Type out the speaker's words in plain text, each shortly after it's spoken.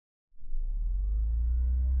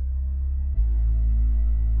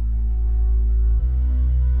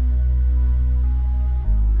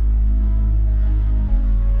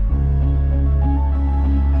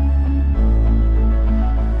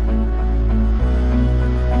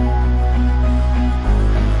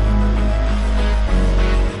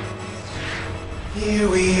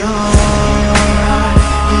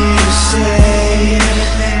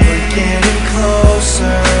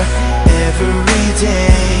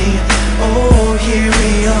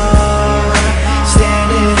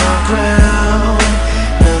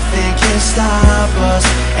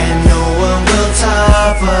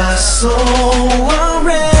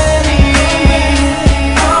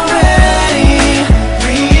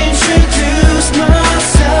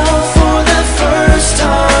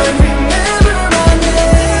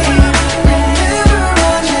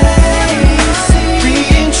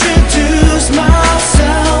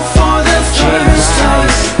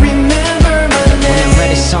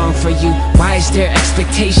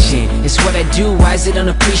do, why is it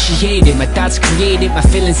unappreciated? My thoughts created, my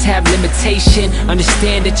feelings have limitation.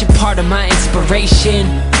 Understand that you're part of my inspiration.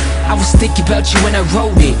 I was thinking about you when I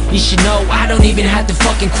wrote it. You should know I don't even have to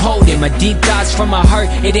fucking quote it. My deep thoughts from my heart,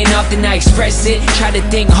 it ain't often I express it. Try to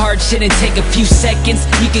think hard, shouldn't take a few seconds.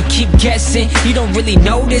 You can keep guessing, you don't really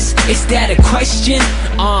notice. Is that a question?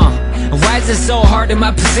 Why is it so hard in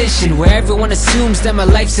my position, where everyone assumes that my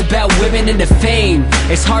life's about women and the fame?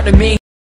 It's hard to make